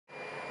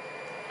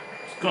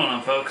What's going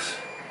on, folks?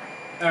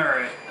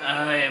 Alright,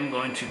 I am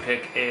going to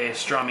pick a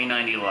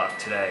Stromi90 lock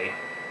today.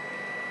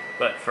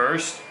 But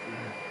first,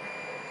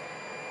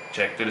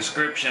 check the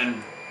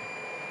description.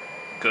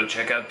 Go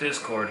check out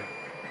Discord.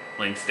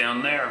 Link's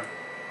down there.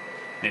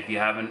 And if you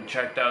haven't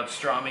checked out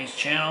Stromi's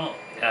channel,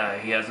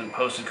 he hasn't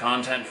posted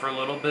content for a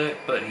little bit,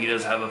 but he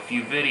does have a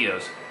few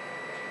videos.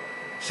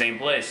 Same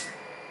place.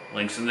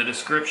 Link's in the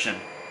description.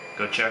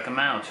 Go check him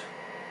out.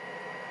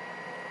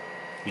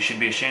 You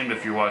should be ashamed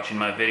if you're watching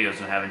my videos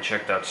and haven't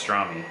checked out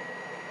Stromi.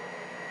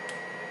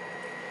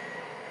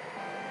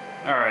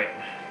 Alright.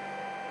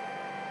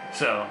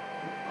 So,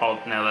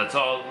 now that's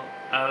all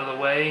out of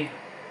the way.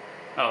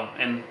 Oh,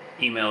 and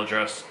email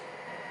address.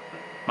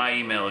 My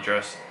email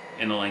address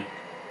in the link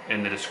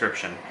in the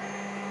description.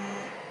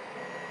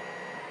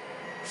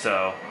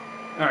 So,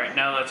 alright,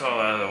 now that's all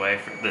out of the way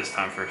for this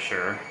time for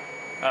sure.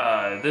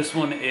 This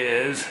one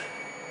is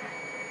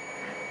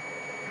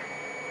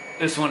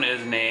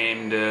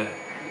named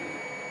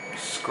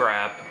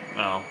Scrap.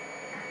 Oh,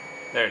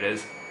 there it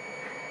is.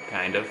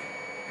 Kind of.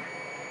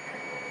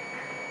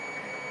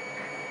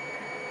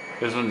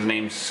 This one's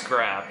named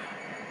Scrap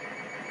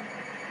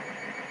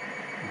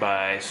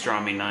by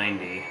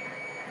Stromi90,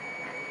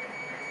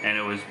 and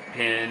it was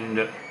pinned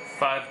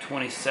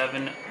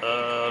 5/27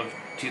 of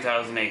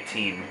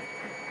 2018.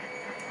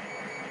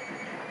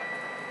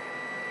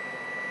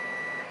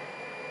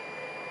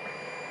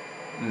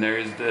 And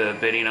there's the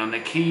bidding on the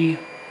key,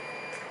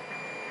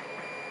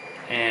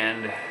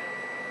 and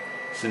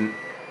it's an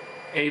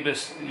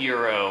Abus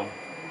Euro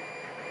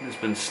has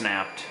been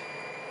snapped.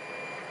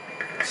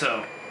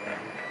 So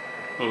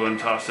we're going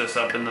to toss this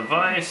up in the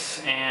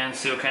vise and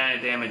see what kind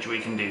of damage we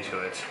can do to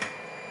it.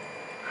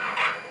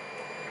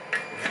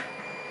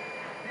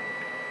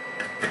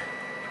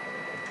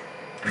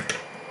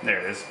 There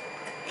it is.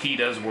 Key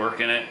does work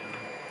in it.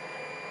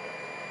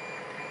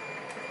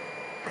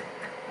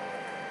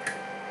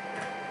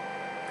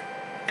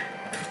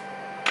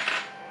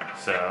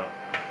 So,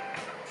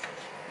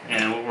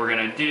 and what we're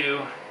going to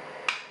do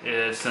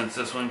is, since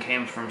this one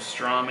came from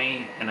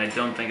Stromi, and I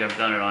don't think I've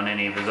done it on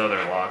any of his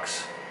other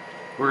locks,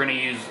 we're going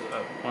to use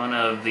one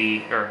of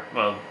the,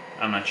 well,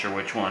 I'm not sure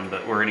which one,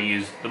 but we're going to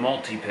use the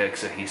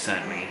multi-picks that he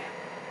sent me.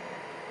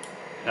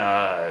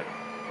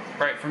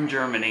 Right from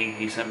Germany,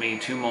 he sent me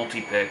 2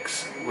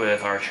 multi-picks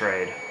with our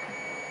trade.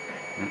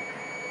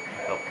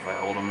 Help if I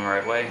hold them the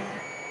right way.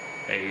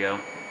 There you go.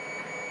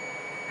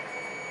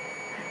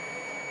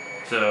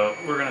 So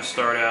we're going to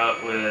start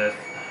out with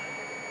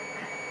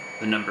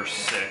the number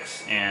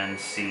 6 and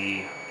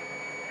see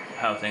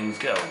how things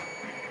go.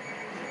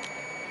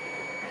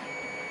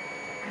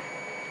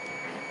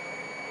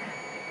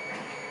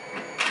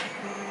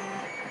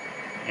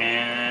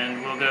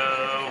 And we'll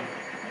go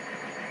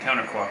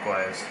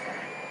counterclockwise.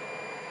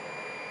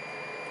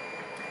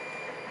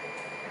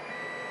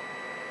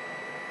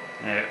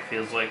 And it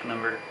feels like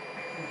number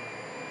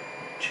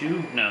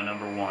 2? No,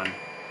 number 1.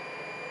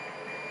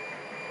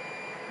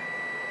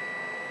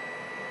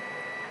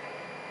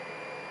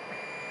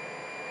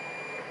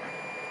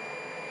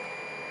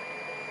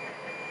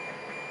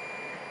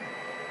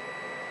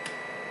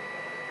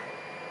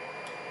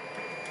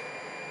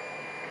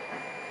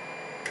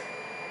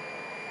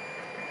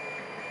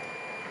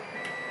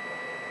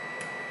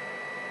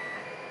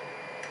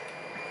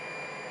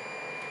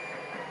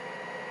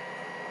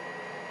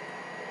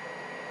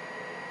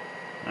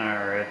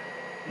 Alright,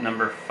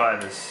 number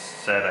 5 is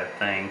set, I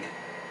think.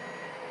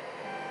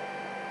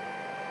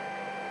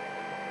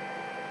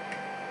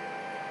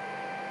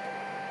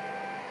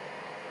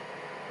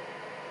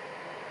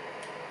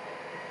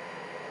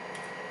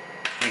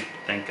 I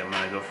think I'm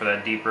going to go for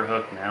that deeper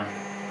hook now.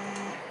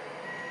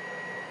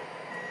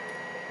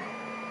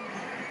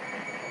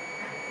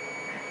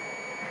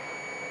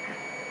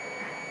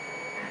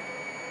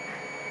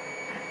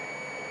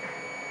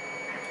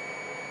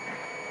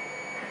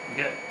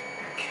 Get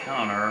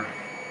counter,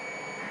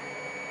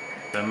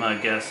 but I'm going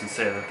to guess and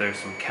say that there's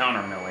some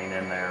counter milling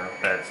in there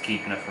that's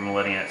keeping it from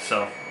letting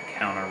itself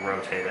counter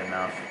rotate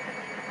enough.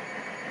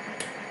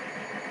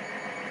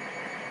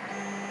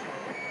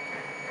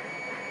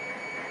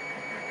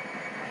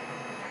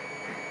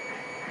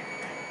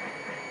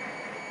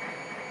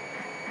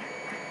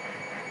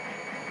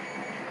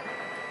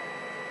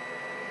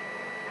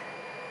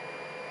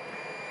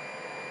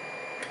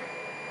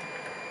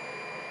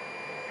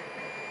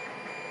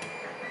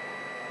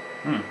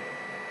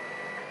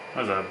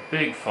 That was a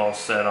big false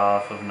set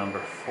off of number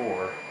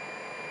 4.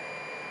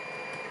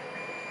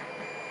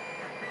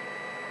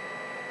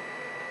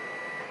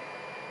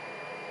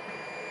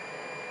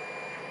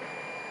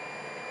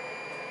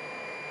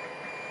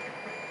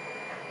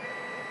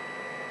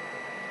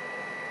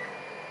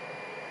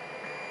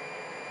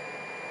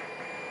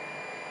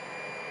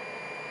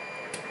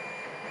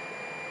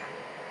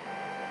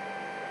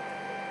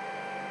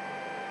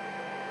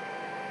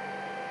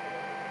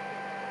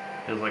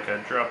 Feels like I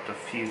dropped a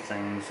few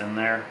things in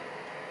there.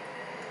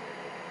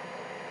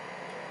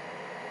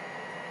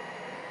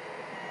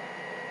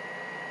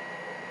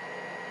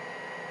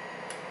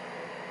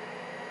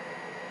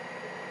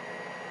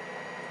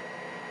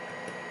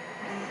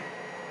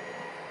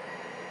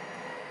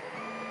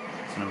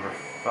 number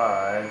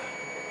 5.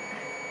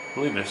 I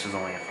believe this is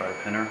only a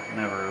 5-pinner.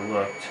 Never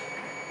looked.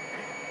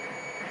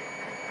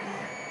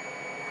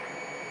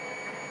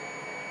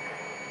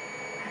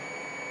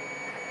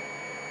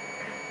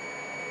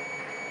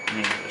 I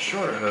need a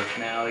shorter hook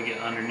now to get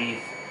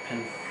underneath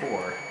pin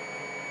 4.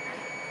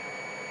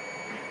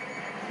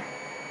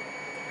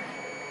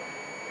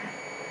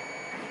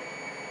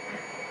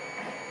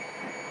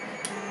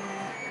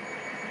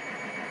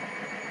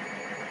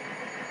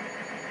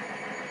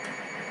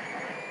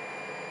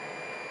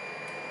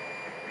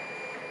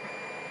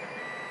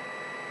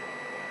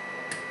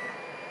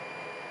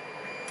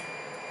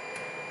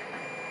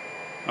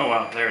 Oh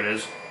wow, there it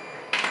is.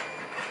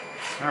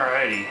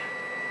 Alrighty.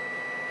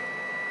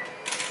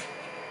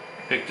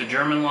 Picked a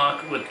German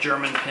lock with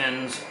German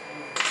pins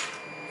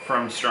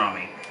from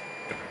Stromi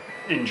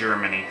in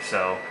Germany,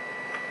 so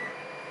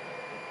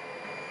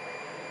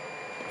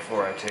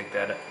before I take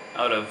that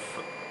out of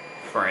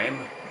frame,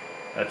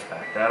 let's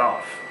back that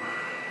off.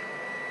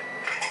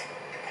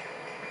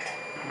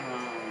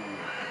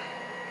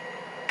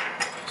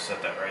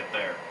 Set that right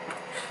there.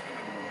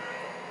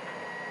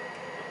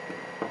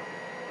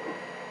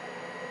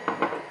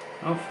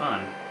 Oh,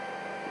 fun.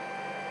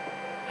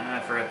 I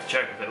forgot to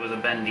check if it was a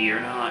bendy or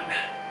not.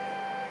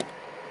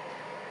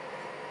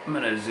 I'm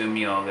gonna zoom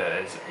you all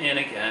guys in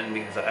again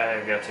because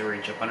I got to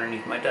reach up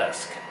underneath my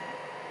desk.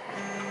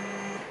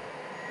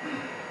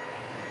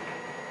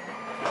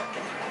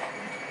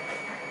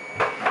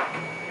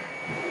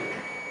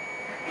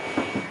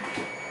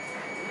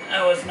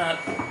 I was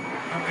not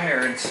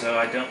prepared, so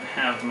I don't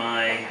have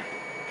my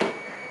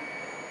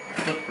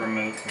clip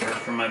remover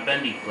for my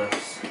bendy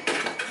clips.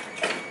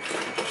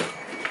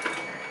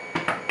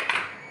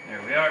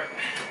 There we are.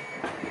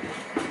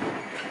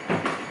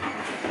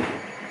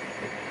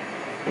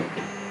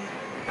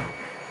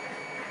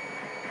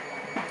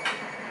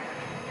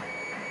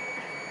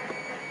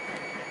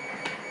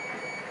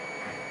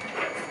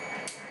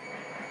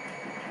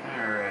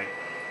 Alright.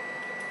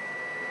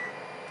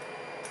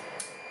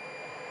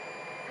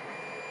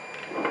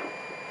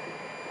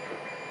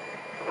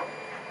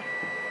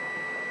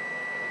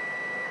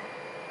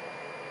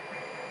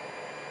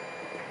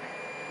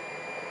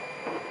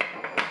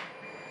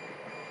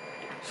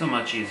 So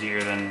much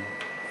easier than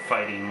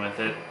fighting with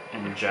it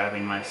and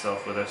jabbing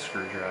myself with a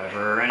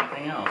screwdriver or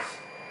anything else.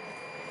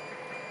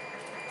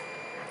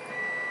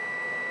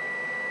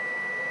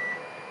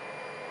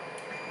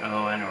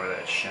 Oh, I know where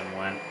that shim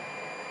went.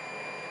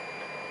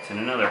 It's in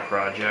another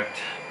project.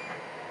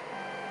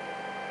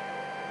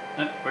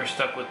 We're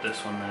stuck with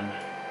this one then.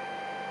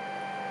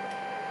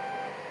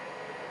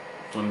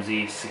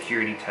 Flimsy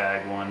security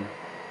tag one.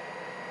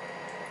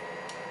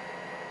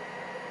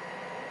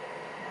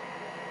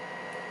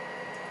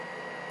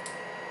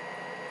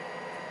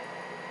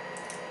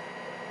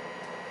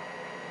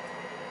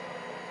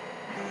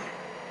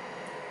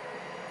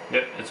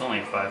 Yep, it's only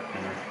a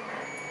 5-pinner.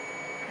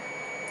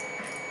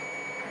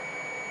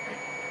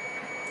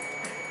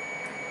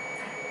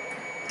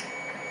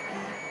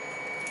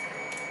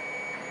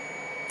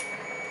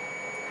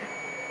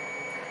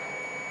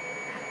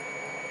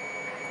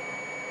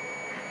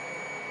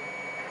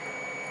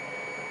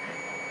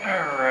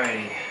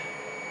 Alrighty.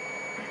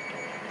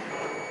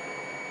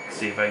 Let's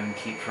see if I can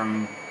keep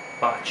from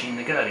botching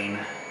the gutting.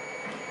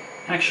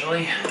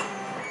 Actually,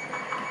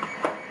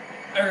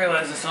 I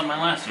realized this on my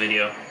last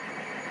video.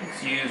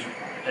 Let's use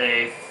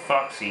a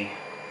Foxy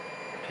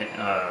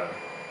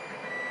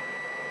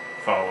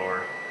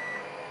follower.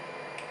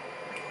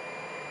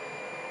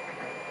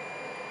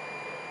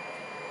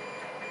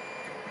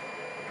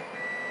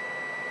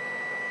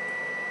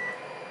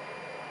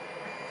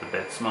 It's a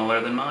bit smaller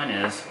than mine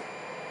is.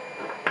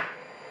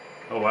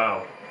 Oh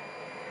wow.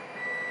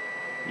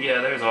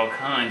 Yeah, there's all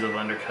kinds of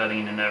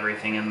undercutting and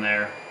everything in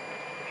there.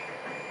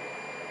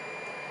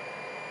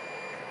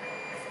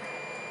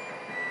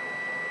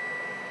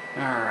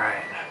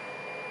 Alright.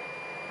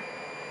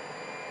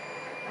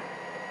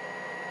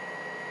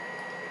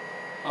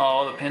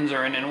 All the pins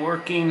are in and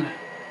working.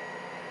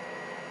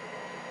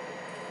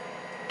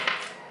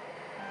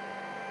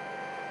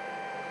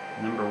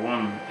 Number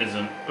 1 is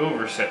an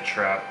overset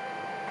trap.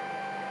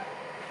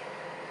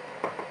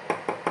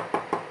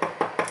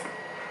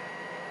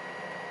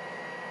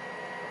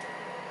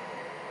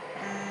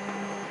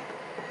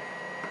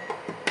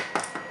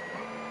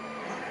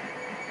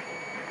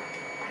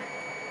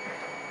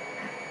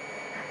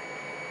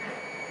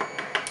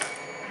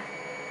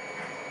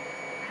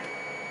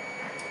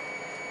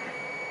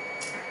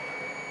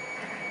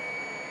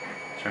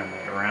 Turn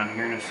that around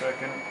here in a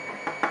second.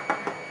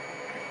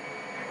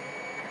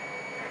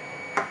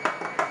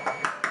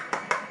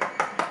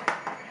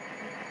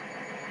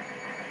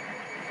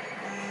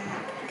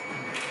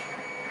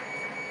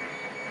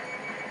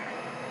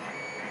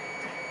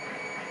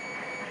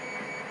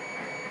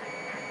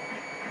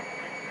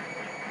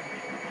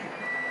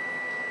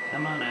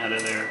 Come on out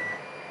of there.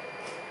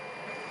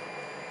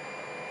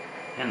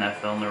 And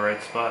that fell in the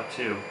right spot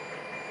too.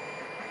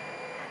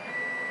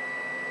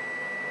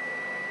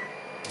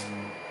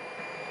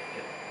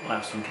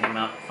 Last one came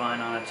out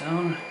fine on its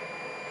own.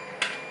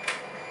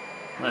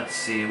 Let's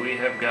see, we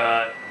have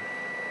got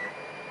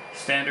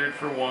standard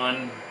for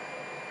 1,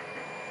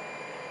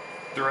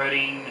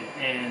 threading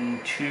in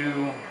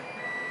 2.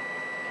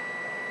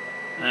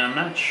 And I'm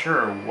not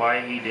sure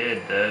why he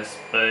did this,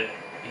 but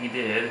he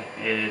did.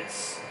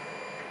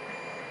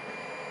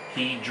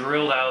 He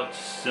drilled out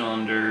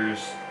cylinders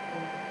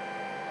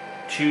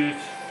 2,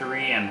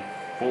 3, and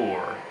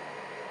 4.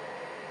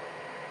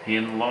 He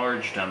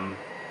enlarged them.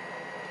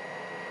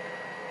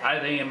 I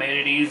think it made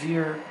it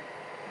easier.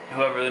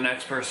 Whoever the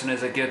next person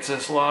is that gets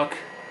this lock,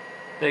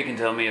 they can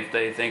tell me if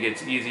they think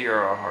it's easier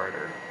or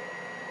harder.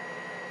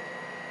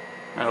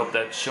 I hope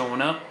that's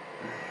showing up.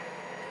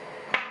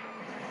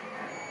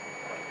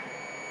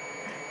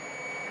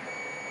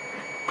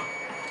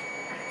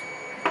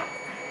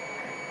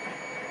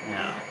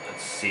 Now,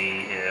 let's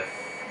see if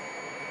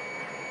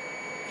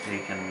they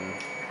can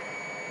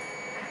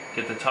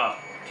get the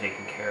top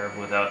taken care of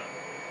without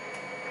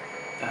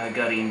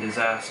gutting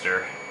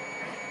disaster.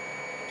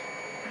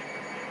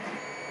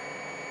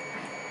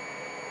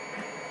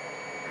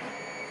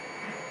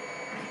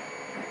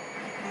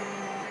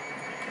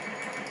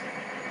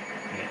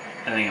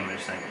 I think I'm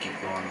just going to keep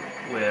going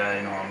the way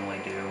I normally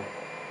do.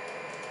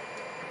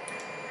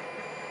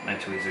 My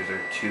tweezers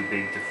are too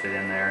big to fit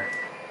in there.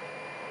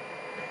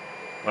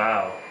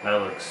 Wow, that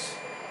looks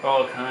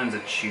all kinds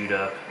of chewed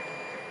up.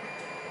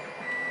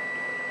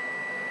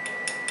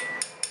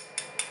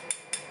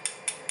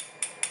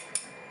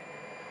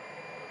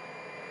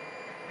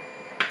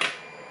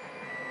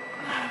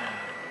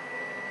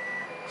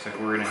 Looks like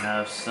we're going to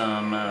have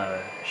some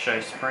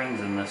shy springs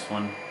in this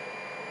one.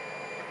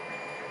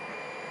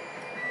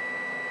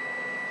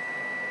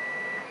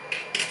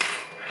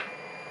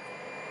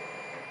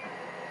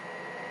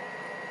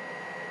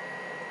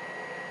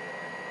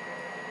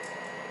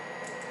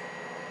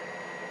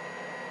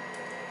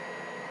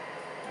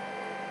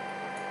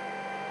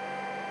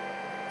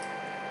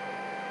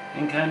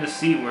 You can kind of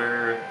see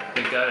where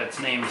it got its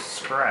name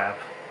Scrap.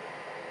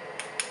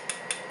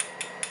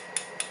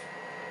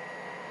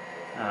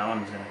 That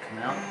one's going to come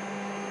out.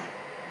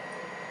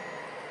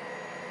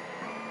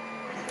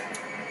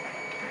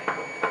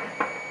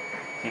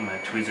 I think my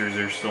tweezers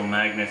are still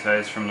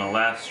magnetized from the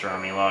last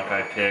Stromi lock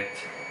I picked.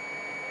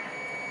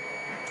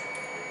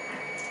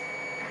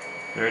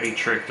 Already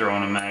tricked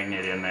throwing a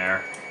magnet in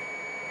there.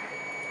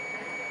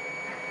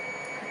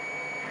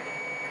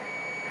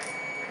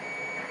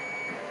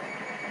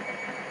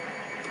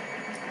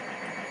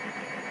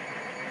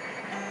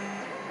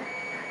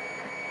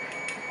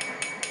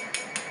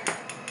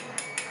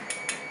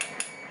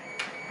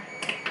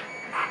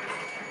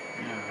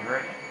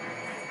 Alright.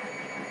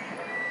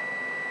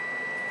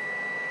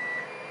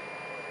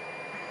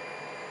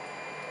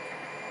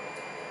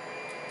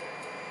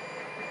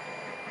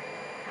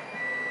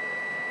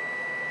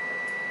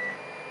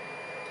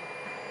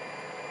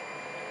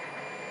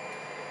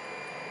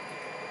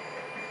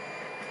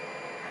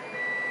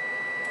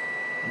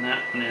 And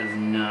that one is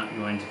not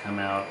going to come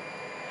out.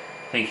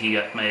 I think he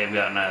may have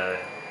gotten a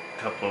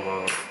couple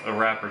of a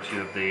wrap or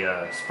two of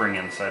the spring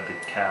inside the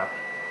cap.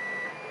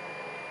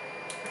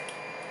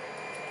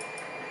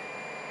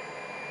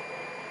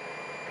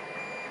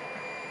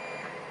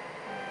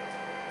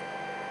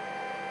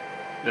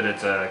 But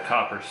it's a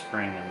copper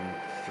spring in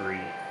 3.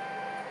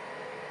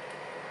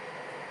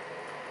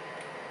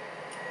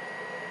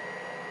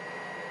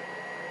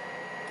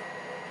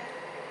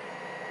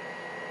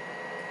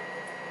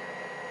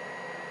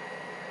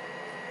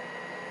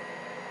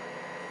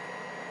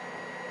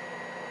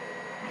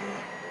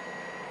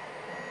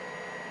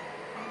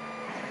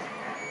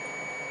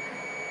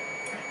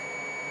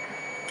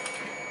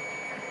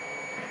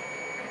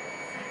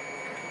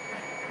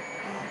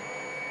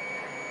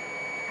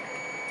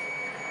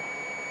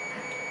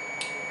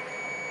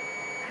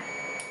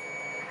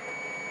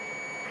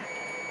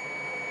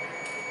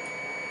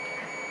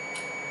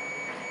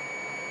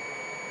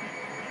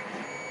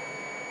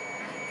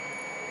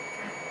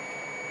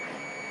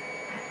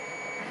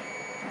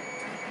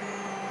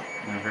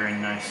 Very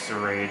nice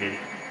serrated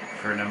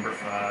for number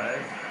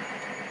 5.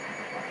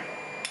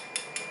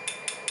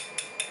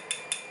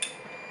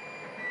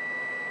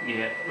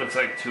 Yeah, looks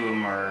like 2 of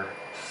them are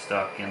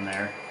stuck in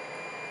there.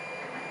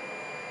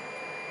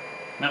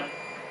 Nope,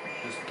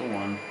 just the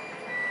one.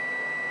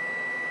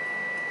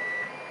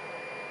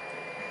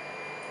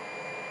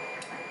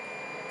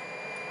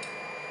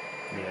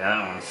 Yeah,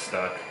 that one's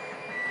stuck.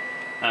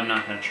 I'm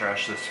not going to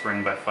trash the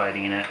spring by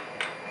fighting it.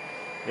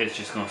 It's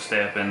just going to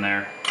stay up in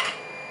there.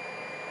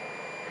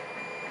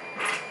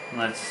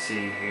 Let's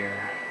see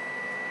here.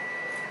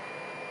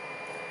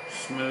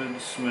 Smooth,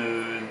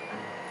 smooth,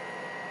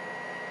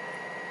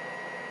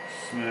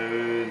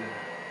 smooth.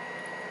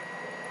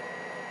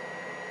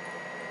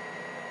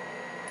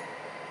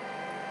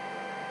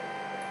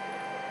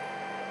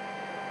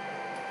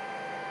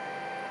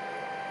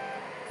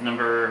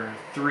 Number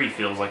 3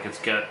 feels like it's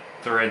got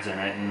threads in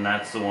it, and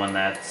that's the one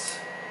that's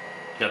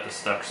got the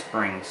stuck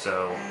spring,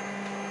 so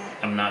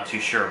I'm not too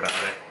sure about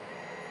it.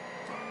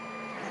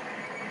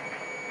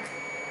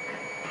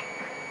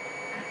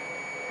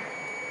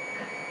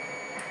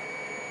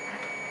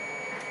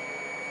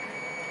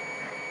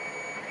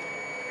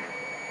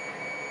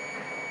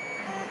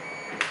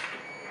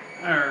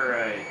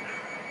 Alright.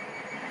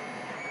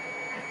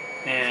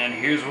 And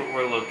here's what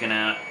we're looking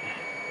at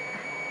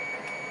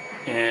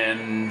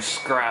in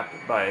Scrap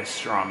by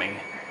Stromi.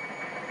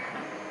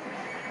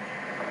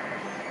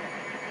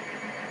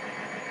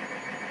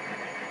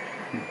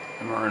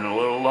 I'm running a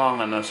little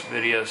long on this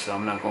video, so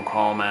I'm not going to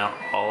call them out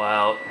all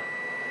out.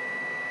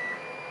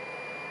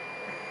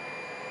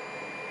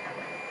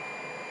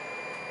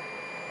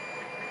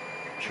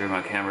 I'm sure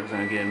my camera's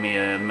going to give me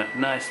a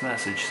nice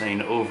message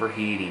saying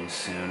overheating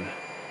soon.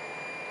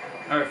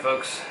 Alright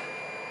folks,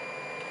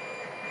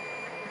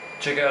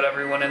 check out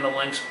everyone in the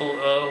links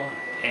below,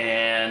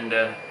 and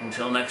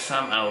until next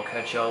time, I will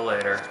catch y'all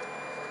later.